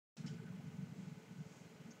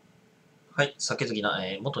はい、酒好きな、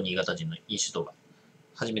元新潟人の飲酒動画、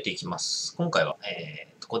始めていきます。今回は、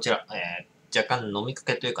こちら、若干飲みか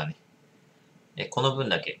けというかね、この分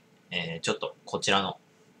だけ、ちょっとこちらの、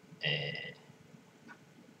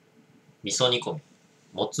味噌煮込み、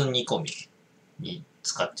もつ煮込みに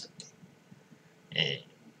使っちゃって、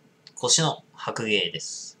腰の白芸で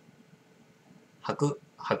す。白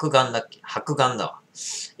岩だっけ白岩だわ。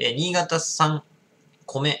新潟産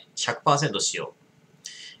米 100% 使用。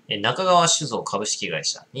中川酒造株式会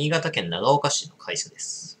社、新潟県長岡市の会社で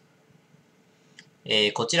す。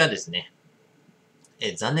こちらですね、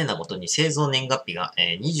残念なことに製造年月日が、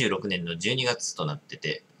26年の12月となって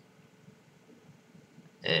て、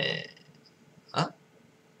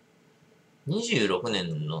26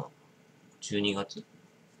年の12月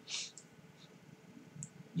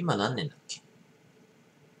今何年だっけ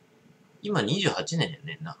今28年や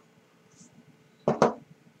ねんな。と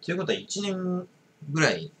いうことは1年ぐ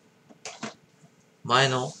らい前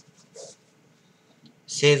の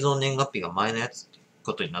製造年月日が前のやつって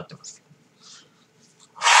ことになってます。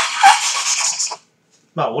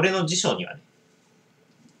まあ、俺の辞書にはね、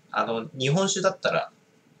日本酒だったら、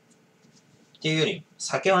っていうより、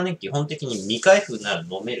酒はね、基本的に未開封なら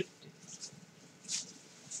飲めるっていう。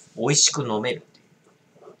美味しく飲めるっていう、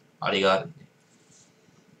あれがあるん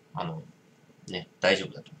で、大丈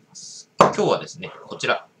夫だと思います。今日はですね、こち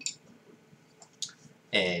ら、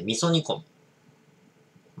味噌煮込み。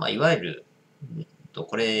まあ、いわゆる、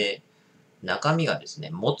これ、中身がですね、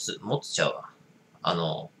もつちゃうわ。な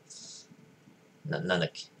んだ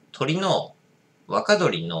っけ、若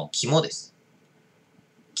鶏の肝です。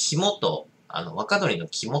肝と、若鶏の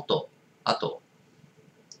肝と、あと、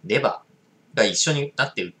レバーが一緒にな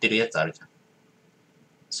って売ってるやつあるじゃん。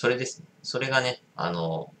それですね。それがね、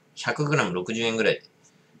100g60 円ぐらいで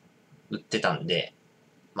売ってたんで、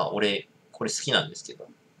まあ、俺、これ好きなんですけど、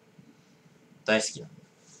大好きなんで、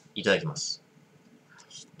いただきます。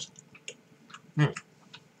うん。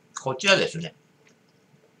こちらですね、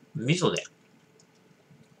味噌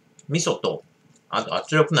と、あと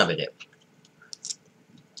圧力鍋で、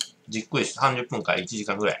じっくり30分から1時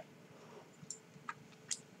間ぐらい、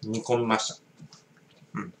煮込みました。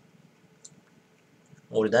うん。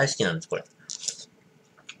俺大好きなんです、これ。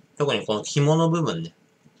特にこの肝の部分ね。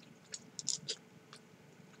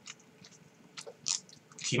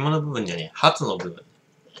肝の部分じゃねえ、ハツの部分。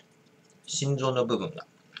心臓の部分が。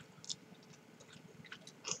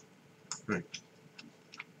うん。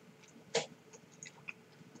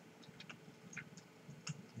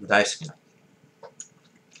大好きな。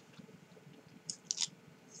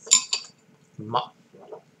うまっ。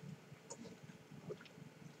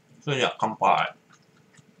それでは乾杯。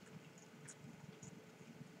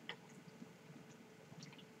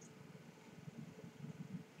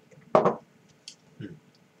うん。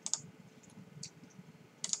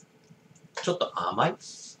ちょっと甘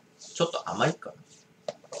いか。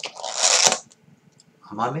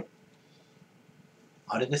甘め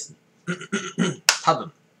あれですね。多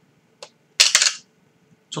分。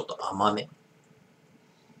ちょっと甘め。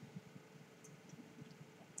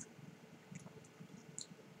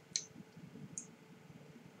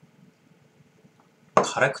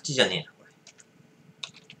辛口じゃねえな、これ。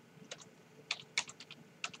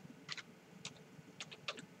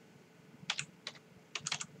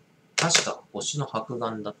確か、星の白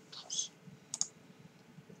岩だったし。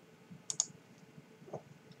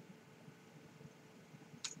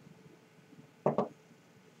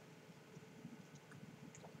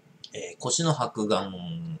腰の白岩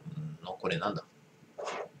の、これなんだ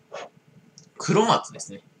黒松で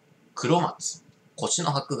すね。黒松。腰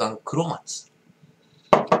の白岩黒松。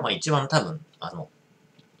まあ一番多分、位の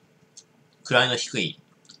低い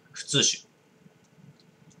普通種。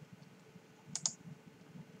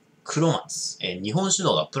黒松。日本酒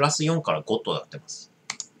度がプラス4から5となってます。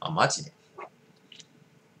あ、マジで。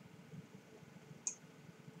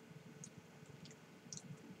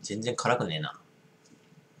全然辛くねえな。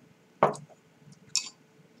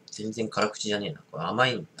全然辛口じゃねえな。これ甘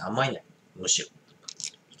いね。むしろ。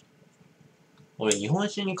俺、日本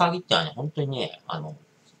酒に限ってはね、本当にね、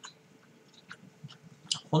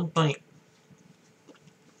本当に、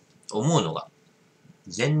思うのが、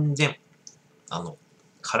全然、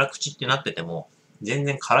辛口ってなってても、全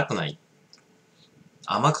然辛くない。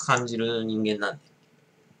甘く感じる人間なんで。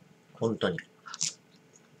本当に。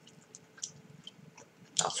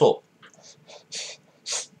あ、そ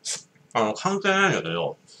う。関係ないんだけ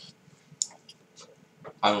ど、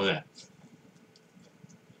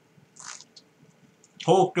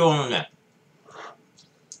東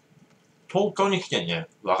京に来てね、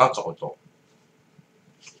分かったこと。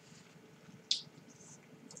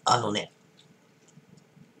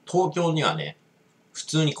東京にはね、普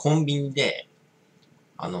通にコンビニで、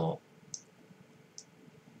あ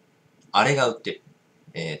れが売って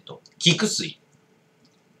る。菊水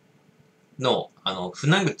の、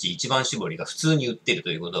船口一番搾りが普通に売ってる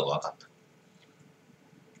ということが分かった。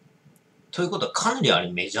ということはかなりあ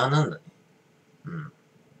れメジャーなんだね。うん。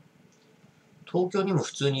東京にも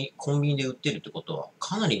普通にコンビニで売ってるってことは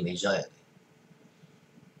かなりメジャーやで。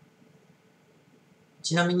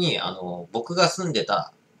ちなみに、僕が住んで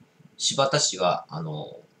た新発田市は、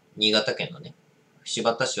新潟県のね、新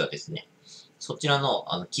発田市はですね、そちら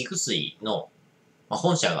の、菊水の、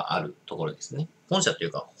本社があるところですね。本社とい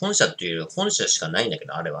うか、本社しかないんだけ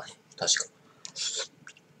ど、あれはね、確か。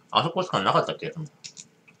あそこしかなかったっけ？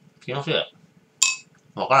気のせいだ。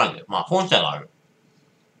わからんけど、本社がある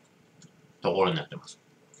ところになってます。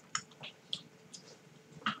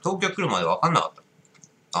東京来るまでわかんなかっ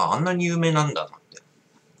た。あんなに有名なんだなって。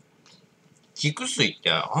菊水っ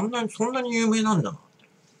てそんなに有名なんだなって。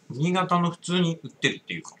新潟の普通に売ってるっ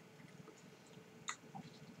ていうか。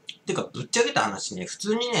てか、ぶっちゃけた話ね、普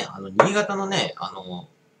通にね、新潟のね、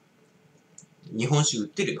日本酒売っ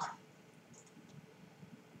てるよ。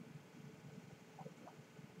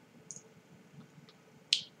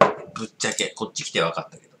ぶっちゃけ、こっち来て分か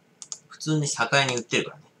ったけど。普通に酒屋に売ってる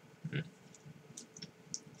からね。うん。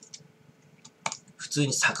普通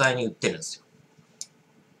に酒屋に売ってるんですよ。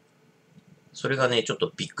それがね、ちょっ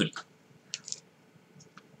とびっくり。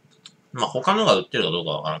他のが売ってるかどう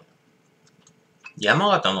かわからん。山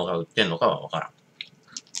形のが売ってんのかはわから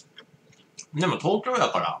ん。でも東京だ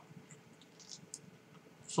から、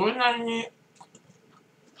それなりに、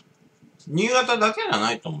新潟だけじゃ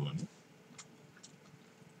ないと思うね。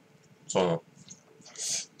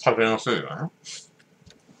酒の種類はね。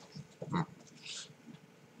うん。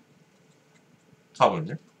多分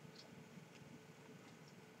ね。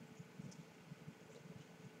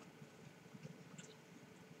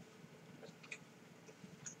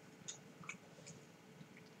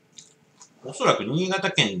おそらく新潟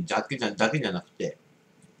県だけじゃなくて、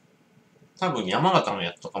多分山形の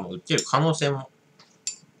やつとかも売ってる可能性も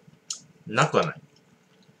なくはない。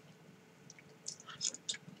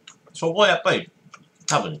そこはやっぱり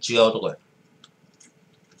多分違うところや。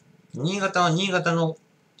新潟は新潟の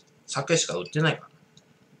酒しか売ってないか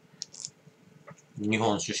ら。日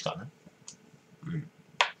本酒しかね。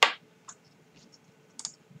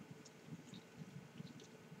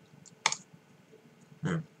う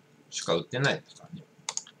ん。しか売ってないですからね。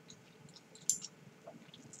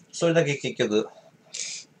それだけ結局、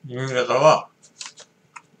新潟は、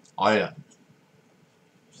あれや。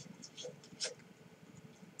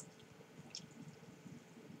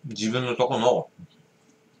自分のとこの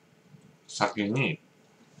先に、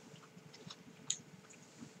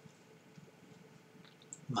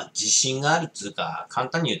自信があるっつうか、簡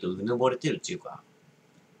単に言うとうぬぼれてるっていうか、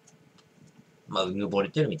うぬぼれ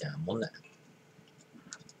てるみたいなもんだよ。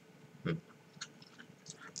うん。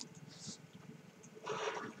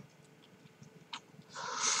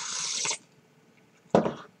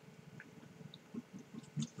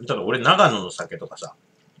ただ俺長野の酒とかさ、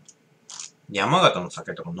山形の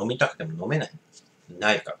酒とか飲みたくても飲めない。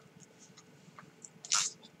ないから。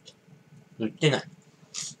売ってない。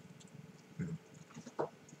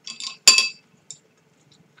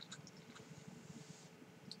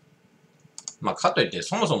かといって、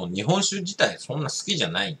そもそも日本酒自体そんな好きじゃ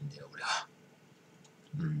ないんだよ、俺は。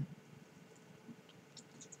うん。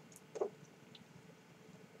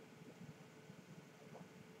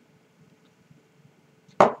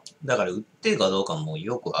だから売ってるかどうかも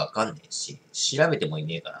よくわかんねえし、調べてもい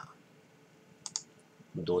ねえから、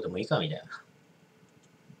どうでもいいかみたいな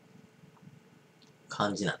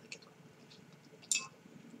感じなんだけど。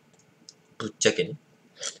ぶっちゃけね。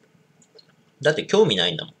だって興味な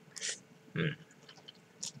いんだもん。うん。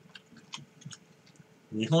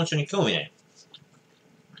日本酒に興味ない。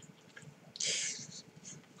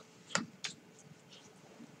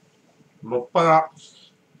もっぱら、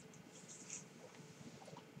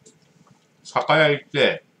酒屋行っ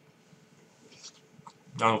て、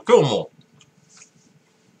今日も、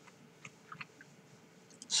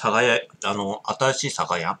酒屋、新しい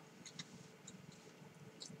酒屋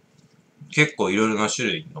結構いろいろな種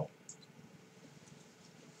類の、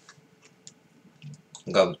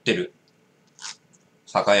が売ってる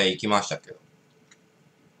酒屋行きましたけど、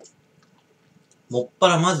もっぱ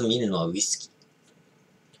らまず見るのはウイスキー。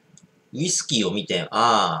ウイスキーを見て、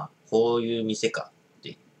こういう店かって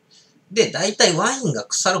いう。で、大体ワインが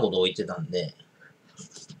腐るほど置いてたんで、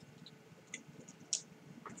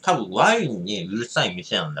多分ワインにうるさい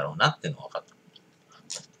店なんだろうなってのが分かった。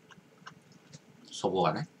そこ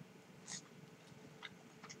がね。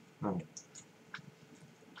うん。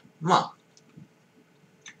まあ、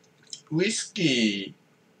ウイスキ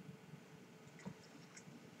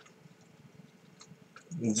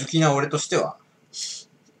ー好きな俺としては、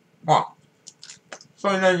まあ、そ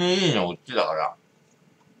れなりにいいのを売ってたから、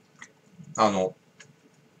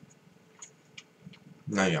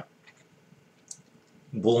なんや、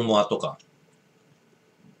ボーモアとか、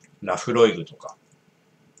ラフロイグとか、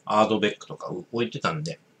アードベックとか置いてたん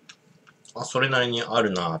で、それなりにあ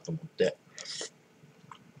るなぁと思って。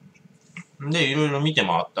で、いろいろ見て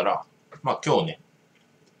回ったら、まあ今日ね、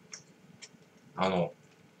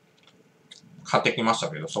買ってきました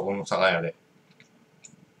けど、そこの酒屋で。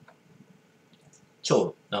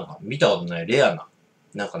超、なんか見たことないレアな、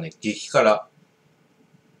なんかね、激辛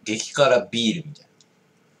ビールみたいな。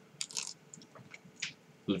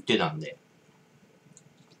売ってたんで、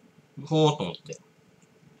ほーと思って、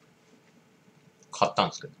買ったん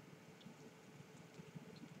ですけど。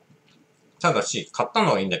ただし、買った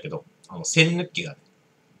のはいいんだけど、栓抜きが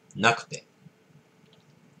なくて、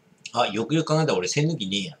よくよく考えたら俺栓抜き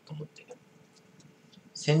ねえやと思って。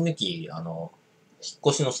栓抜き、引っ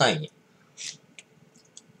越しの際に、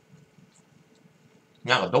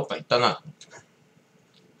なんかどっか行ったなと思って。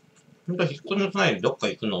ほんと引っ越しの際にどっか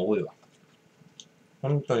行くの多いわ。ほ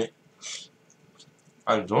んとに。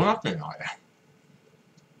あれどうなってんのあれ。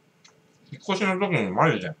引っ越しの時に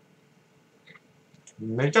マジで、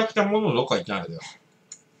めちゃくちゃ物どっか行ってないんだよ。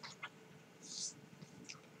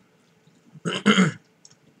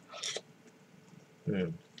う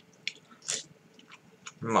ん。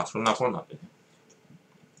まあそんなこんなんでね。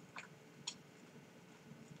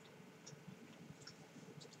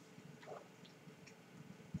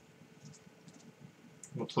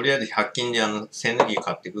もうとりあえず100均で栓抜き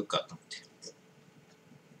買ってくっかと思って。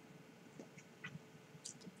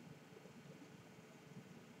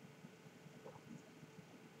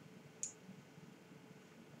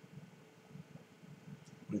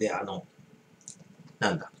で、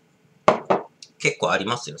なんだ。結構あり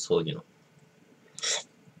ますよ、そういうの。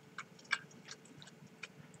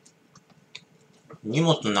荷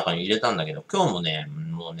物の中に入れたんだけど、今日もね、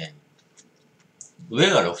もうね、上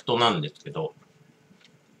がロフトなんですけど、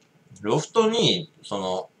ロフトに、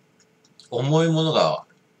重い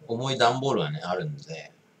段ボールがね、あるん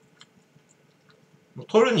で、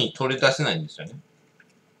取り出せないんですよね。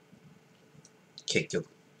結局。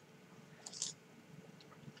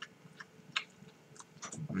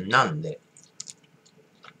なんで、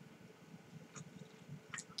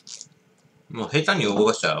もう下手に動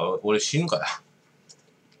かしたら俺死ぬから。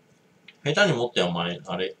下手に持ってお前、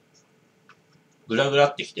グラグラ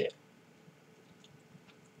って来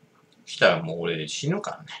たらもう俺死ぬ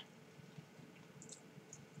からね。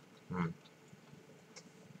うん。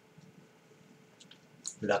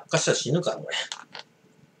落下したら死ぬから俺。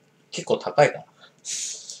結構高いから。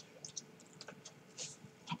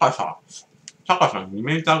高さ2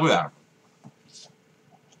メーターぐらいある。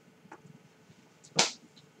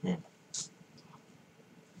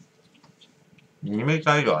2メー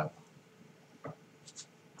ター以上ある。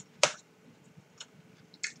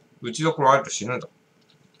打ちどころあると死ぬんだ。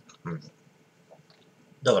うん。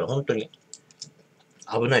だから本当に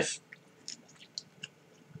危ないです。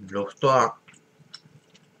ロフトは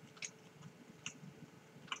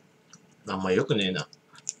あんま良くねえな。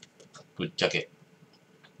ぶっちゃけ。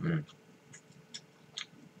うん。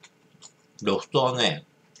ロフトはね、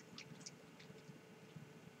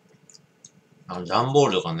段ボー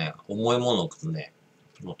ルとかね、重いものを置くとね、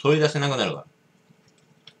もう取り出せなくなるか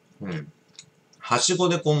ら。うん。はしご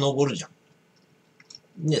でこう登るじゃん。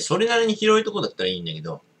で、それなりに広いとこだったらいいんだけ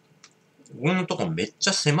ど、俺のとこめっち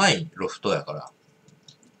ゃ狭いロフトやから、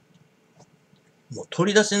もう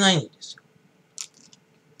取り出せないんですよ。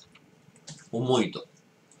重いと。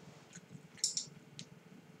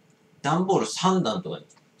段ボール3段とかに、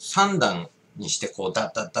3段にしてこう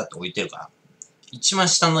ダッダッダッって置いてるから、一番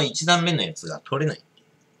下の1段目のやつが取れない。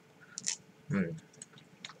うん。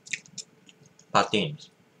パティーンで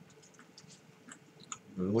す。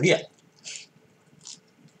無理や。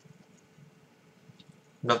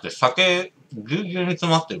だって酒、ぎゅうぎゅうに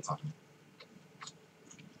詰まってるから、ね。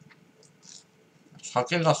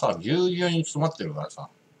酒がさ、ぎゅうぎゅうに詰まってるからさ、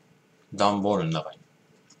段ボールの中に。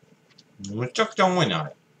むちゃくちゃ重いね、あ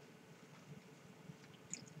れ。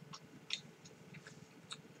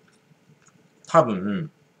多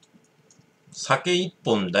分、酒1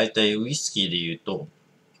本だいたいウイスキーで言うと、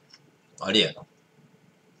あれやろ。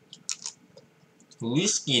ウイ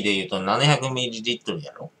スキーで言うと 700ml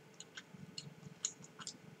やろ。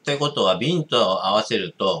ってことは瓶と合わせ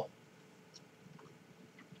ると、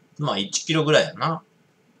まあ1キロぐらいやな。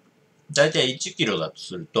だいたい1キロだと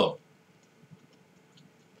すると、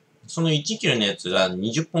その1キロのやつが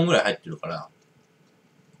20本ぐらい入ってるから、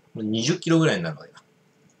20キロぐらいになるわけだ。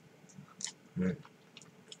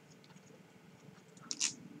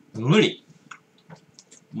無理。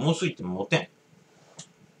もうすぎても持てん。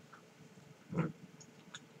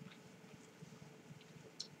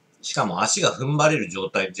しかも足が踏ん張れる状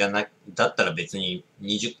態じゃな、だったら別に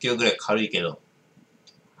20キロぐらい軽いけど、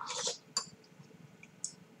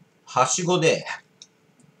はしごで、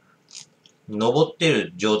登って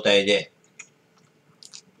る状態で、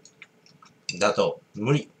だと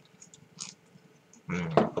無理。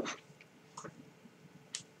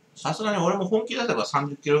さすがに俺も本気出せば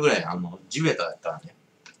30キロぐらい、地べただったらね、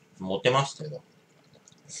持てますけど。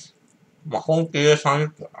まあ、本気で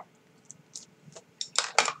30キロな。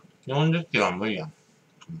40キロは無理やん。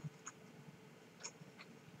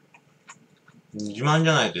自慢じ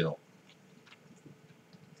ゃないけど、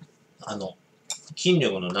筋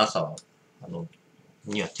力のなさは、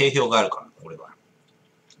には定評があるから、俺は。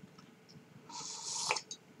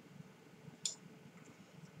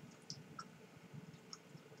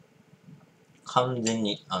完全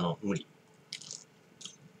に、無理。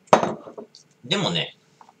でもね、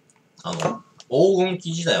黄金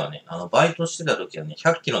期時代はね、バイトしてた時はね、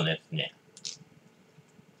100キロのやつね、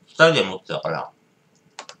2人で持ってたから、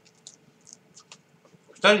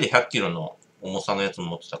2人で100キロの重さのやつ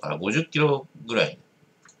持ってたから、50キロぐらい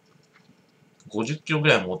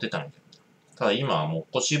持ってたんだよ。ただ今はもう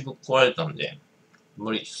腰ぶっ壊れたんで、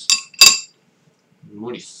無理っす。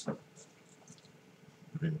無理っす。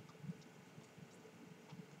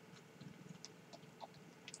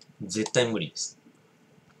絶対無理です。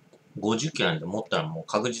50キロなんて持ったらもう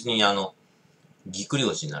確実にぎっくり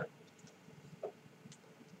腰になる。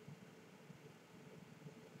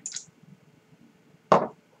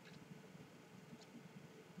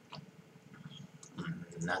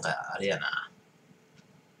なんかあれやな。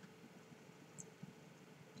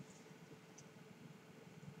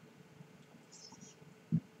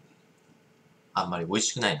あんまり美味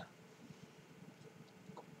しくないな。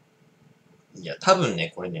いや、多分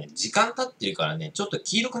ね、これね、時間経ってるからね、ちょっと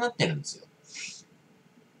黄色くなってるんですよ。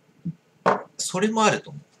それもある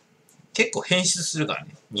と思う。結構変質するから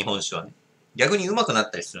ね、日本酒はね。逆に上手くな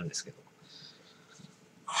ったりするんですけど。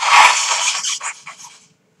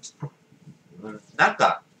なん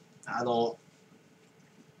か、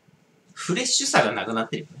フレッシュさがなくなっ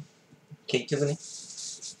てるよね。結局ね。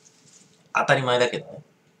当たり前だけどね。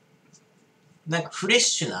なんかフレッ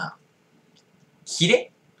シュな、キ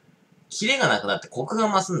レがなくなってコクが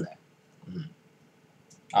増すんだよ。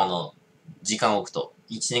時間を置くと。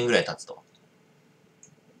1年ぐらい経つと。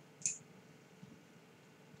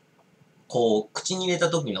こう、口に入れた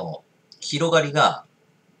時の広がりが、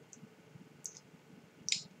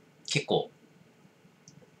結構、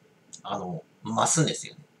増すんです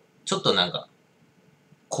よね。ちょっとなんか、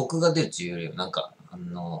コクが出るっていうよりは、なんか、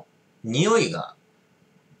匂いが、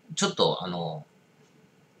ちょっと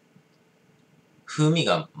風味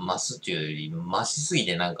が増すっていうより、増しすぎ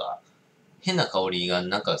てなんか、変な香りが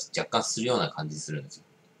なんか若干するような感じするんですよ。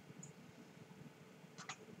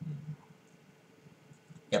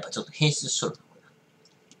やっぱちょっと変質しとるな、これ。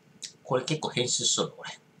これ結構変質しとる、こ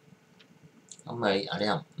れ。あんまり、あれ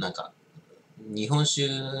やん、なんか、日本酒、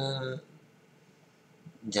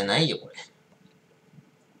じゃないよ、これ。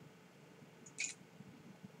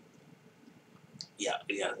いや、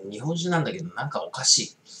日本酒なんだけど、なんかおかし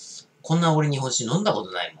い。こんな俺日本酒飲んだこ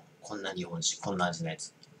とないもん。こんな日本酒、こんな味のや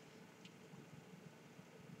つ。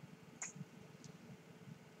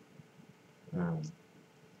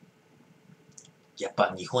やっ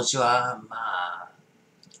ぱ日本酒は、まあ、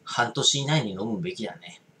半年以内に飲むべきだ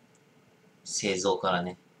ね。製造から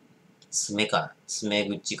ね。詰め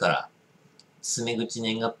口から、詰め口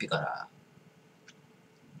年月日から、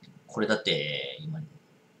これだって、今、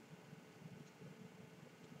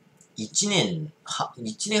1年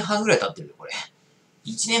半ぐらい経ってるよ、これ。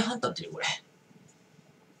1年半経ってるよ、これ。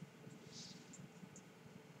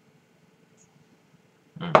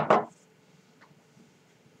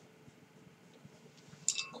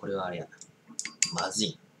これはあれやな。まず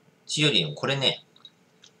い。ちよりも、これね、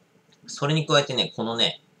それに加えてね、この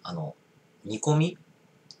ね、煮込み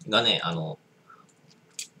がね、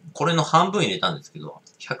これの半分入れたんですけど、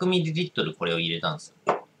100ml これを入れたんです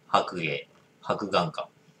よ。白眼か。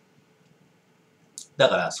だ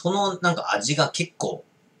から、そのなんか味が結構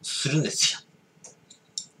するんですよ。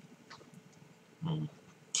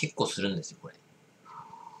結構するんですよ、これ。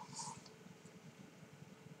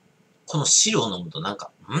この汁を飲むとなん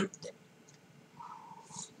か、って。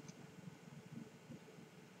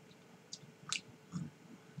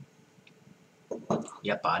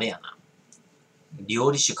やっぱあれやな。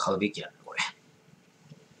料理酒買うべきやな、これ。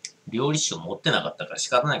料理酒持ってなかったから仕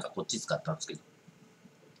方ないからこっち使ったんですけど。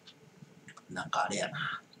なんかあれや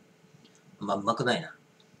な。うまくないな。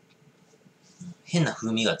変な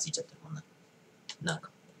風味がついちゃってるもんな。なんか、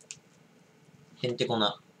へんてこ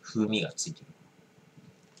な風味がついてる。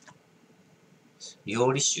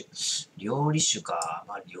料理酒。料理酒か。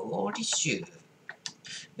まあ、料理酒。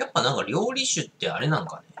やっぱなんか料理酒ってあれなん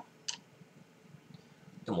かね。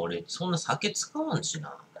でも俺、そんな酒使わんし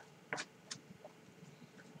な。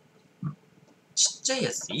ちっちゃい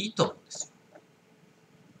やつでいいと思うんですよ。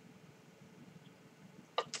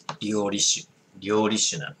料理酒。料理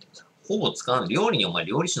酒なんてさ。ほぼ使わない。料理にお前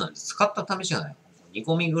料理酒なんて使った試しがない。煮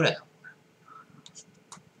込みぐらいだもん。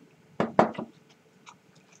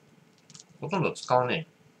ほとんど使わね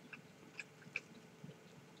え。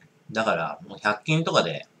だから、もう100均とか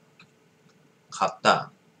で買っ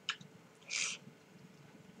た、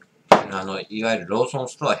いわゆるローソン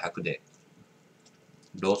ストア100で、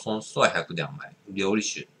ローソンストア100でお前、料理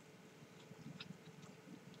酒、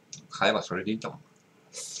買えばそれでいいと思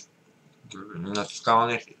う。みんな使わ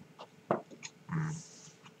ねえし。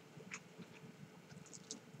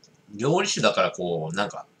料理酒だからこう、なん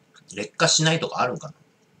か、劣化しないとかあるんかな。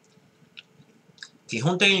基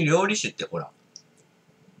本的に料理酒ってほら、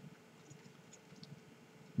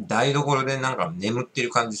台所でなんか眠ってる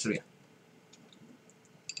感じするやん。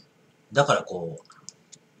だからこう、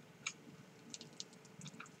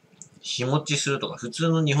日持ちするとか、普通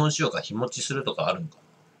の日本酒よりか日持ちするとかあるんか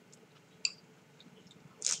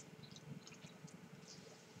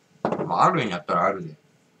な。まあ、あるんやったらあるで。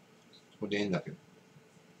これでいいんだけど。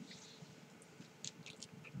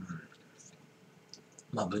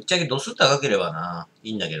まあ、ぶっちゃけ度数高ければな、い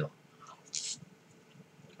いんだけど。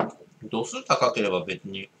度数高ければ別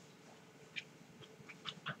に、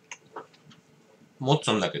持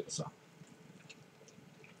つんだけどさ。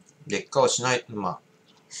劣化はしない、まあ、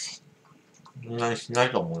そんなにしな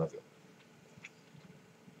いと思うんだけど。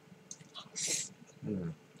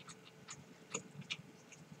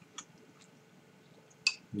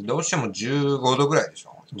どうしても15度ぐらいでし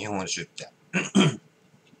ょ、日本酒って。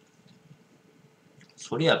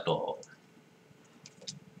それやと、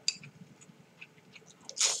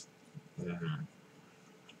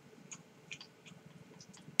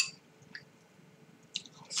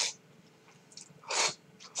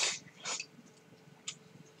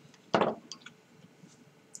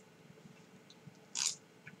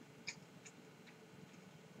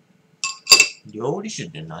料理酒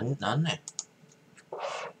ってなんねん。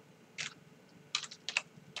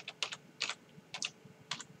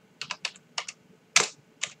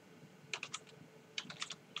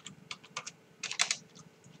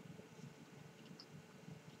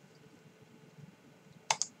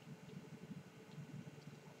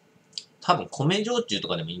多分米焼酎と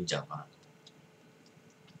かでもいいんちゃうかな。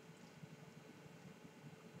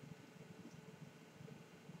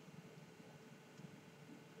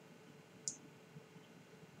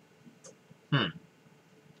うん。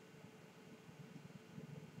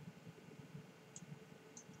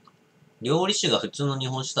料理酒が普通の日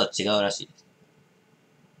本酒とは違うらしいです。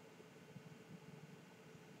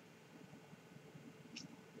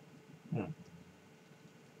うん。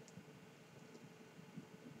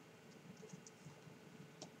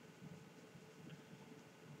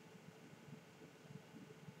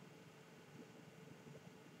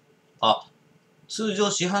あ、通常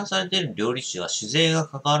市販されている料理酒は酒税が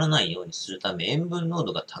関わらないようにするため塩分濃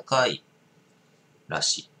度が高いら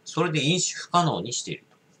しい。それで飲酒不可能にしている。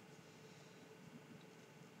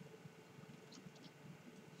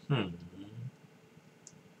うん。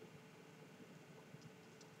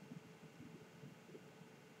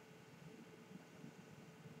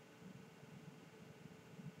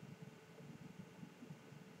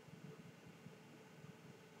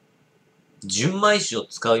純米酒を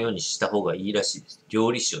使うようにした方がいいらしいです。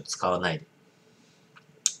料理酒を使わないで。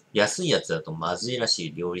安いやつだとまずいらし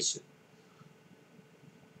い、料理酒。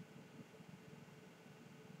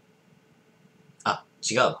あ、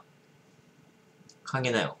違うわ。関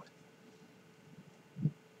係ないわ、これ。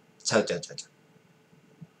ちゃう。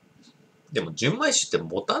でも、純米酒って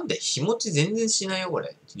ボタンで日持ち全然しないよ、こ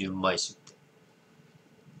れ。純米酒って。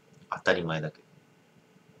当たり前だけど。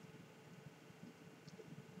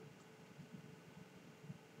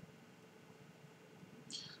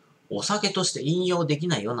お酒として飲用でき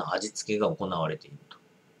ないような味付けが行われていると。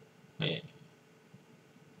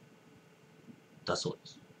だそうで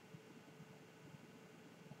す。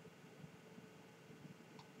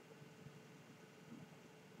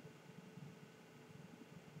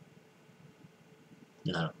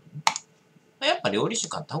なるほど。やっぱ料理酒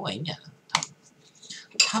買った方がいいんじゃない？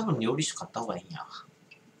多分料理酒買った方がいいんや。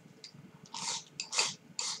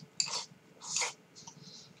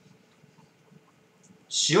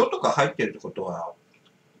塩とか入ってるってことは、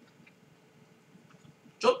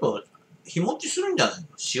ちょっと日持ちするんじゃないの？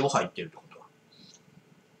塩入ってるってこ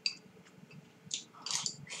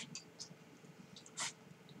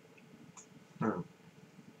とは。うん。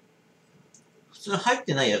普通入っ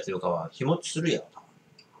てないやつよかは日持ちするやろ。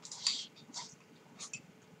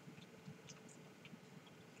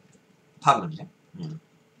多分ね。うん。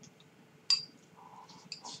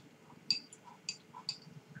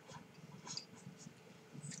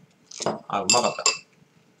あ、うまかった。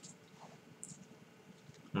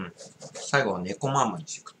うん。最後は猫まんまに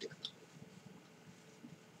して食ってる。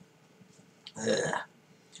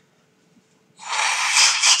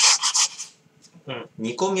うん。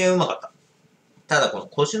煮込みはうまかった。ただこの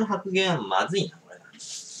腰の白弦はまずいな、これ。普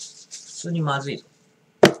通にまずいぞ。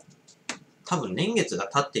多分年月が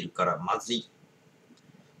経ってるからまずい。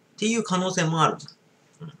っていう可能性もある。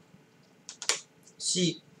うん。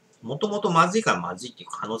し、もともとまずいからまずいっていう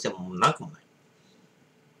可能性もなくもない。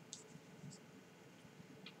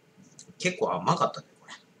結構甘かったね、こ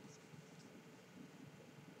れ。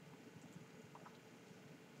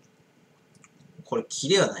これ、キ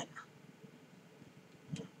レはない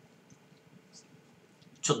な。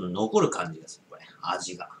ちょっと残る感じです、これ。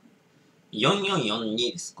味が。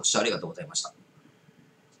4442です。ご視聴ありがとうございました。